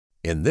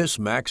In this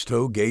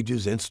MaxTow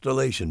Gauges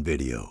installation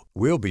video,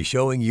 we'll be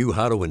showing you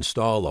how to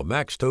install a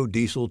MaxTow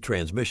diesel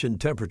transmission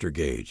temperature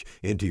gauge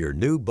into your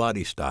new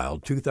body style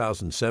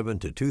 2007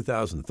 to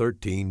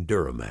 2013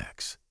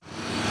 Duramax.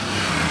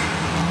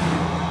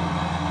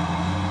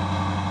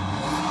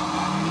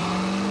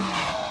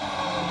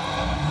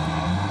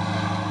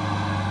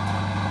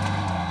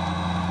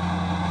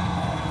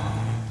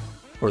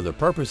 For the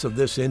purpose of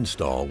this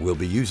install, we'll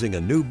be using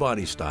a new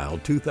body style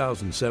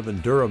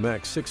 2007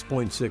 Duramax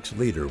 6.6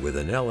 liter with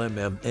an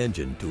LMM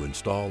engine to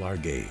install our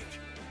gauge.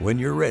 When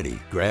you're ready,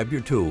 grab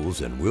your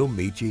tools and we'll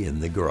meet you in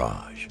the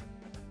garage.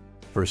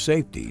 For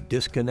safety,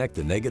 disconnect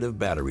the negative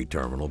battery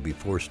terminal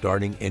before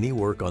starting any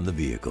work on the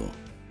vehicle.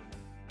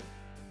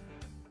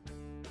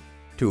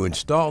 To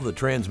install the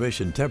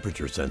transmission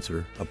temperature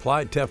sensor,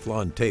 apply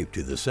Teflon tape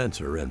to the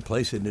sensor and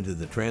place it into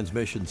the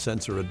transmission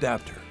sensor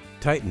adapter.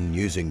 Tighten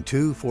using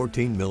two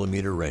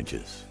 14mm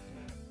wrenches.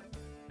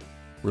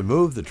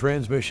 Remove the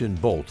transmission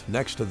bolt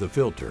next to the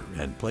filter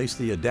and place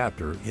the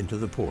adapter into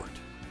the port.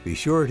 Be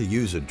sure to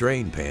use a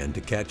drain pan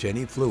to catch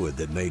any fluid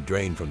that may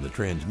drain from the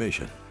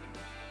transmission.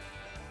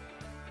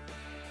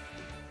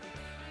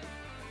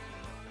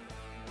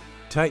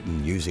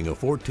 Tighten using a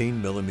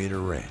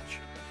 14mm wrench.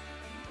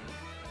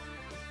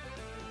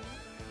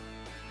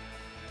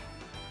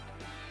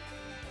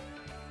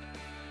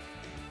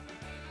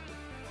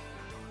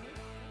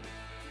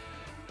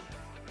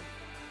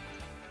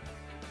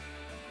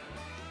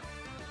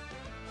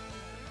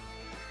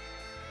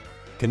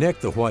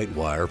 Connect the white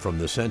wire from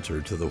the sensor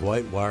to the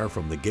white wire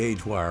from the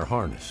gauge wire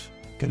harness.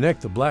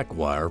 Connect the black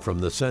wire from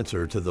the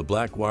sensor to the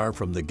black wire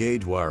from the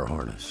gauge wire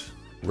harness.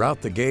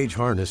 Route the gauge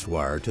harness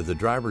wire to the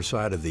driver's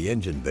side of the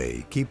engine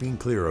bay, keeping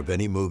clear of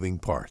any moving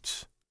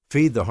parts.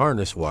 Feed the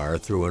harness wire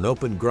through an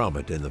open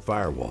grommet in the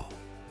firewall.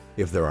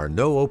 If there are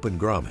no open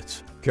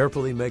grommets,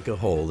 carefully make a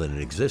hole in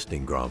an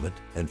existing grommet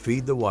and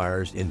feed the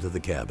wires into the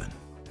cabin.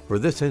 For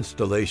this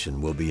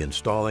installation, we'll be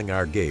installing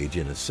our gauge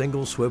in a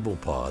single swivel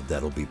pod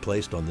that'll be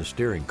placed on the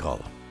steering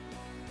column.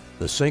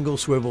 The single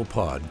swivel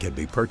pod can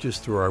be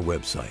purchased through our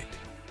website.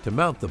 To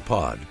mount the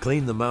pod,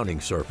 clean the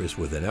mounting surface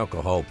with an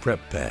alcohol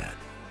prep pad.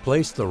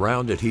 Place the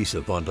round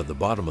adhesive onto the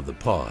bottom of the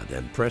pod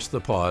and press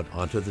the pod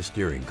onto the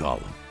steering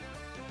column.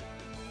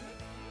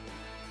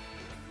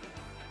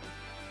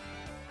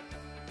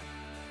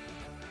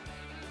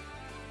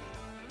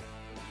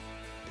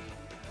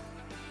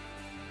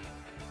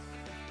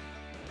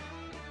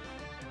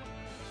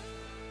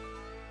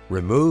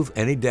 Remove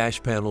any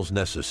dash panels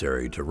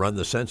necessary to run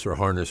the sensor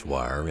harness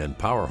wire and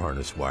power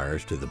harness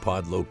wires to the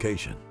pod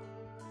location.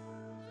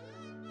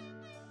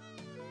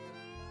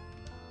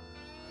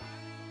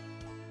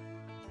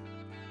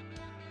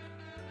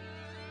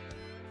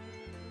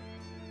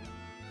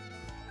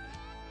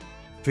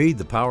 Feed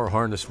the power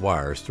harness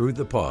wires through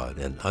the pod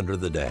and under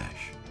the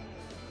dash.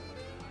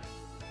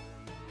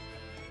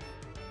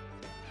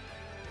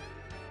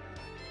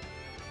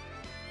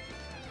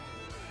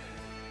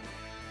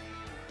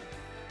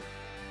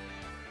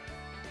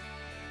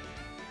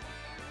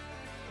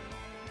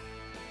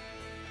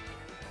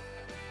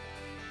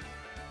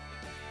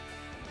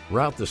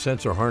 Route the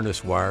sensor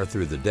harness wire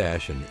through the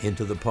dash and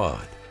into the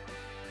pod.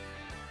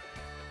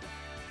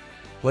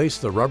 Place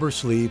the rubber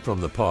sleeve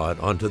from the pod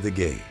onto the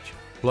gauge.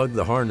 Plug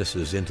the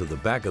harnesses into the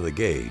back of the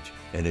gauge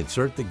and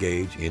insert the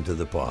gauge into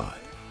the pod.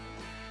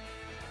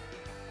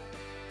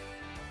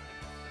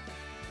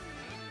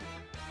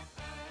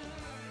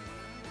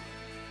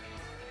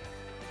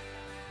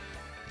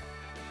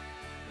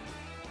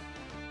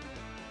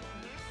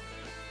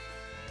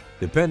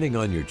 Depending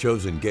on your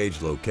chosen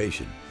gauge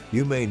location,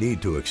 you may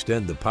need to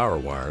extend the power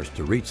wires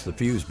to reach the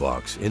fuse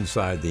box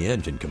inside the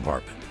engine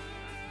compartment.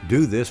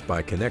 Do this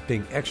by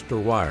connecting extra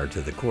wire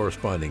to the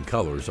corresponding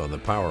colors on the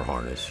power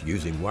harness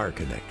using wire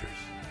connectors.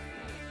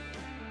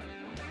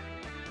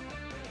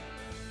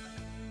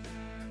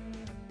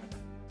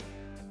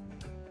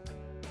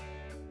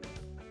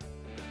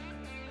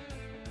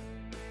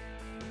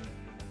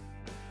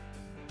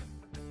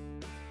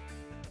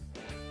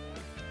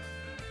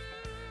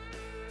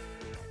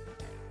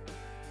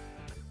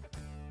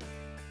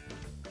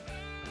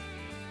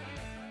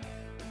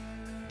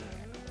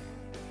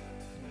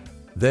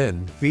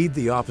 Then, feed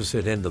the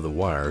opposite end of the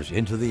wires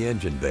into the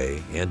engine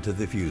bay and to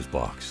the fuse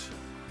box.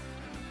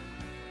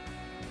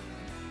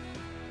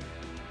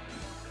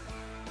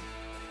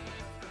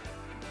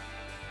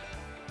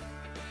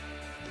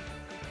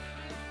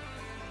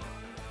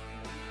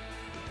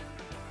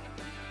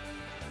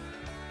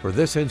 For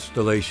this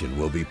installation,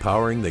 we'll be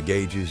powering the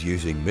gauges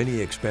using mini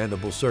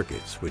expandable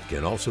circuits, which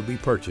can also be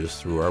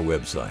purchased through our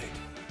website.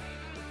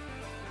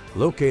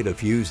 Locate a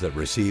fuse that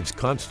receives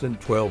constant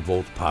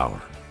 12-volt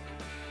power.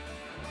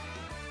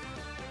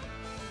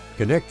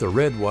 Connect the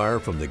red wire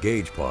from the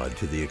gauge pod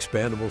to the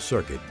expandable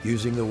circuit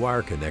using the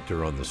wire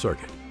connector on the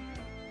circuit.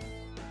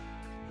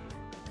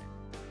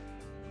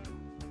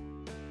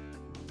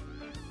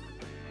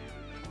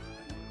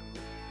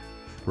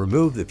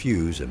 Remove the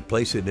fuse and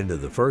place it into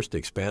the first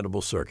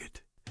expandable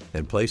circuit,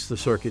 and place the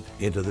circuit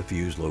into the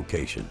fuse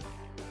location.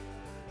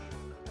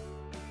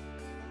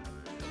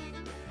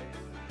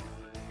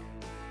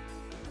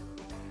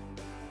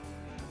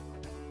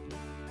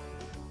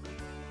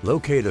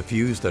 Locate a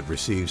fuse that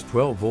receives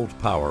 12-volt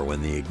power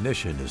when the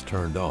ignition is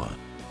turned on.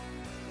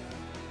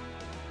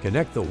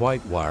 Connect the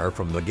white wire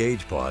from the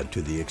gauge pod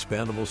to the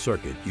expandable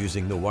circuit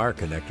using the wire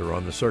connector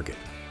on the circuit.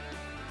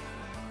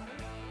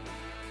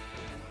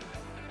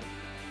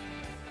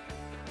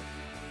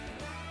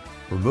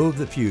 Remove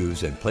the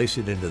fuse and place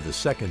it into the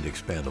second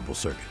expandable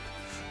circuit,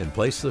 and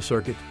place the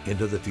circuit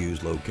into the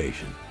fuse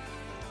location.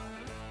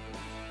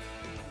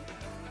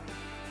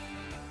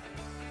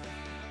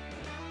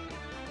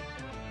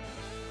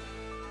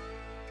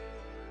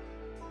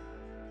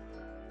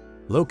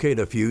 Locate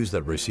a fuse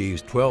that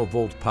receives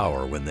 12-volt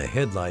power when the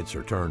headlights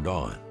are turned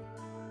on.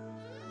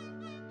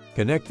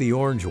 Connect the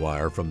orange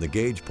wire from the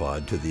gauge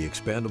pod to the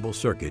expandable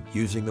circuit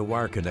using the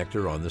wire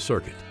connector on the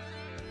circuit.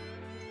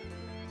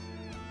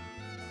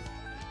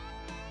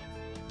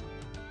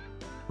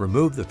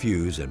 Remove the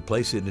fuse and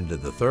place it into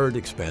the third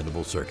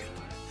expandable circuit,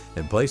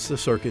 and place the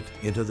circuit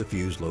into the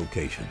fuse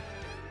location.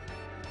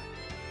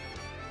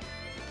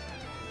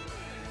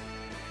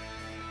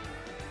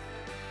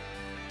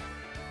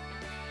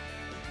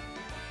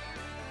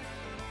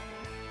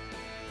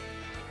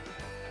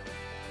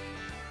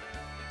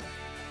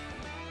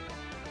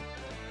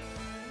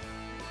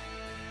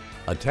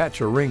 Attach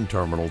a ring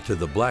terminal to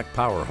the black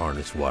power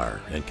harness wire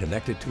and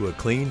connect it to a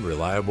clean,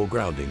 reliable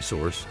grounding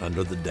source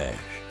under the dash.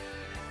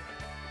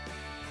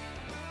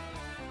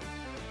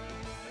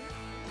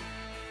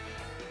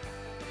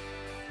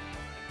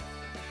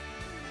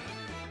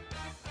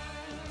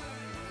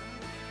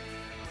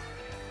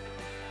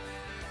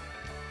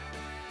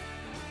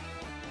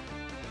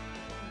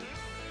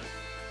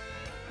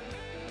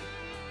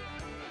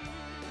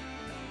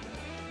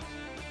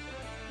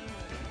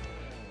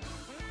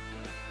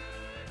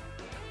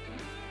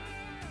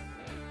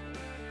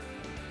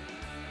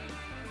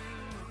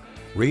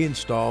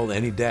 Reinstall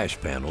any dash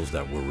panels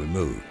that were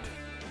removed.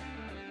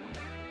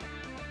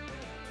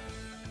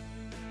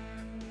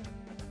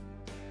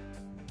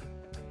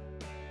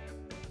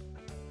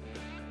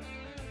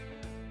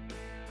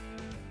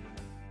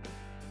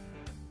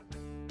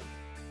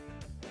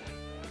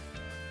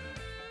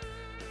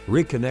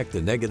 Reconnect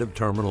the negative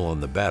terminal on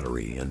the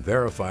battery and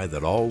verify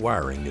that all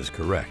wiring is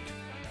correct.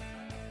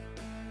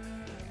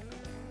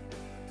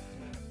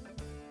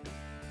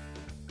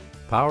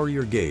 Power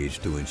your gauge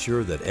to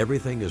ensure that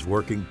everything is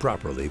working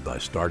properly by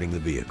starting the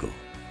vehicle.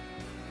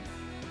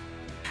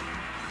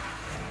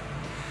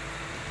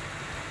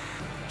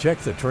 Check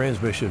the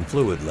transmission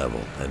fluid level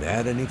and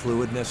add any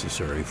fluid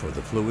necessary for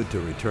the fluid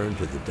to return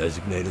to the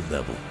designated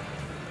level.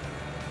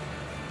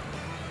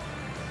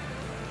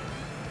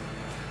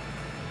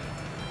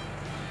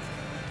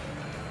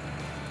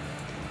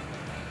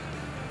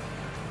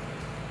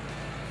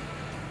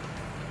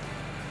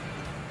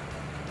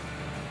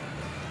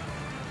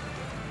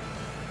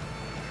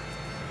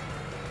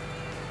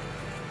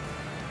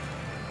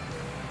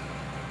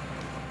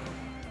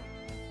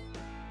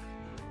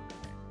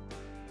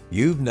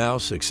 You've now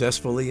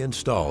successfully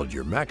installed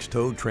your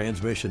MaxTow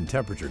transmission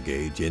temperature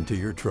gauge into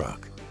your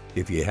truck.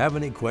 If you have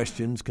any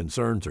questions,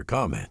 concerns, or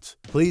comments,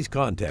 please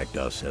contact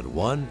us at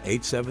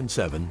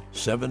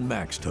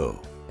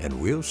 1-877-7-MaxTow, and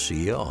we'll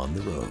see you on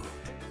the road.